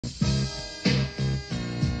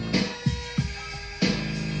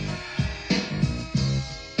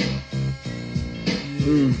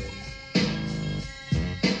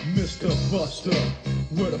Mr. Buster,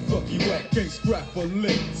 where the fuck you at? Can't scrap a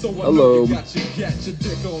lick. So I Hello. know you got your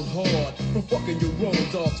dick on hard. From fucking your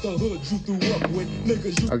road dogs, the hood you threw up with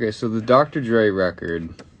niggas you... Okay, so the Dr. Dre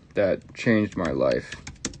record that changed my life.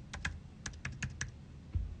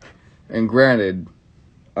 And granted,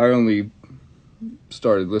 I only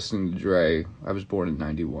started listening to Dre. I was born in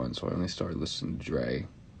 91, so I only started listening to Dre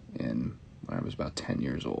when I was about 10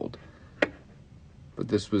 years old. But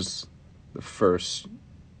this was the first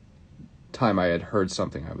time I had heard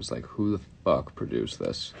something. I was like, who the fuck produced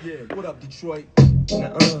this? Yeah, what up, Detroit?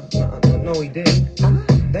 No, he didn't.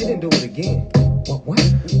 They didn't do it again. What?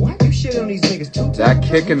 You shit on these niggas too? That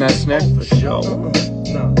kick and that snare for sure. No.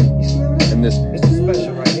 You smell that? And this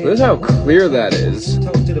special right here. is how clear that is.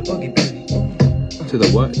 Toast to the boogie, baby. To the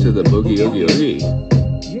what? To the boogie oogie oogie.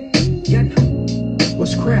 Yeah.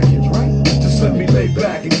 What's cracking, right? Just let me lay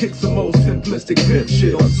back and kick some old simplistic pimp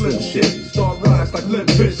shit on slim shit. Start rise like Limp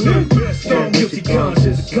Bizkit. Start guilty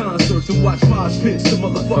conscious. Concerts and watch mosh pits. The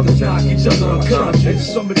motherfuckers knock each other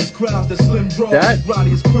unconscious. Some of these crowds that slim draw.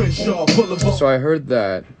 Roddy is Crenshaw. Boulevard. So I heard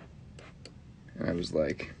that, and I was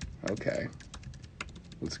like, okay,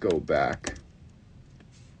 let's go back.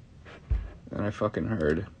 And I fucking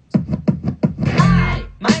heard. Hi,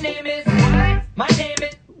 my name is. My name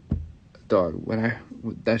is. Dog,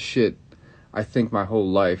 that shit, I think my whole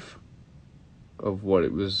life of what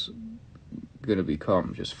it was gonna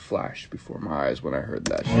become just flashed before my eyes when I heard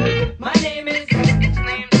that shit. My name is. It's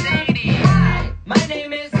named Sadie. Hi, my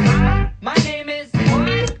name is. My name is.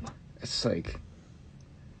 It's like,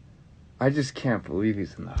 I just can't believe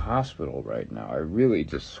he's in the hospital right now. I really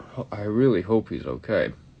hope he's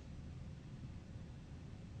okay.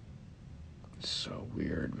 It's so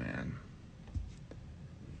weird, man.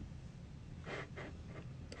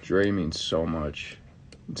 Dre means so much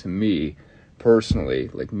to me personally,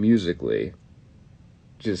 like musically.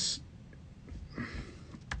 Just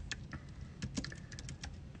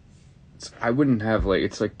I wouldn't have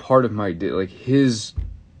it's like part of my like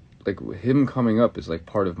him coming up is like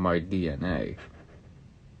part of my DNA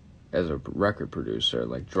as a record producer.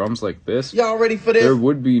 Like drums like this. Y'all ready for this? There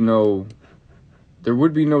would be no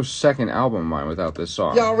second album of mine without this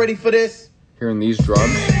song. Y'all ready for this? Hearing these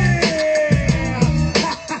drums.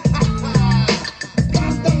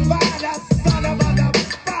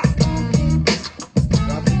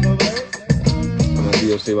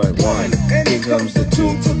 You'll see like 1, here comes the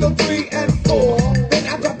 2 to the 3 and 4. Then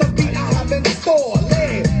I got the beat I have in store. On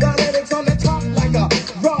the top like a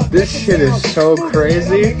rod. This shit is so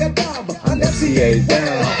crazy. I'm the CA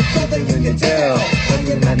down. Something you can tell.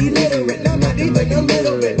 I'm not illiterate. Nothing like a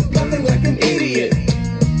little bit. Nothing like an idiot.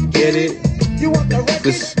 Get it? You want the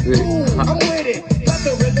record? I'm with it.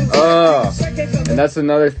 And that's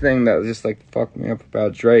another thing that just like fucked me up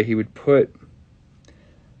about Dre. He would put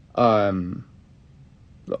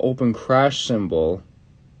the open crash symbol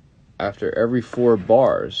after every 4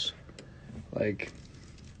 bars. Like,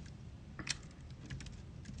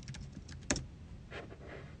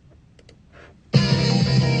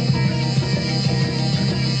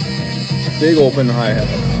 big open hi-hat.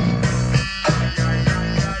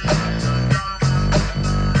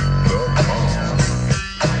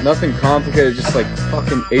 Nothing complicated, just like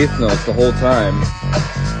fucking eighth notes the whole time.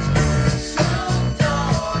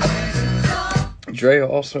 Dre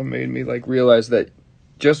also made me like realize that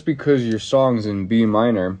just because your song's in B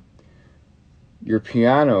minor, your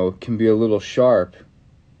piano can be a little sharp,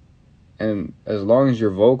 and as long as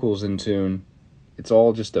your vocal's in tune, it's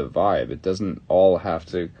all just a vibe. It doesn't all have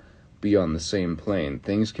to be on the same plane.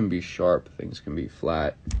 Things can be sharp, things can be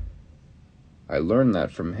flat. I learned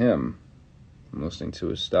that from him, from listening to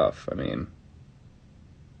his stuff. I mean,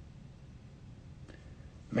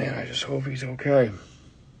 man, I just hope he's okay.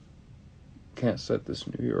 Can't set this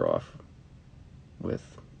new year off with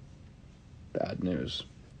bad news.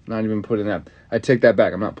 Not even putting that. I take that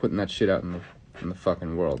back. I'm not putting that shit out in the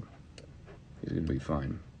fucking world. He's gonna be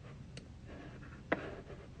fine.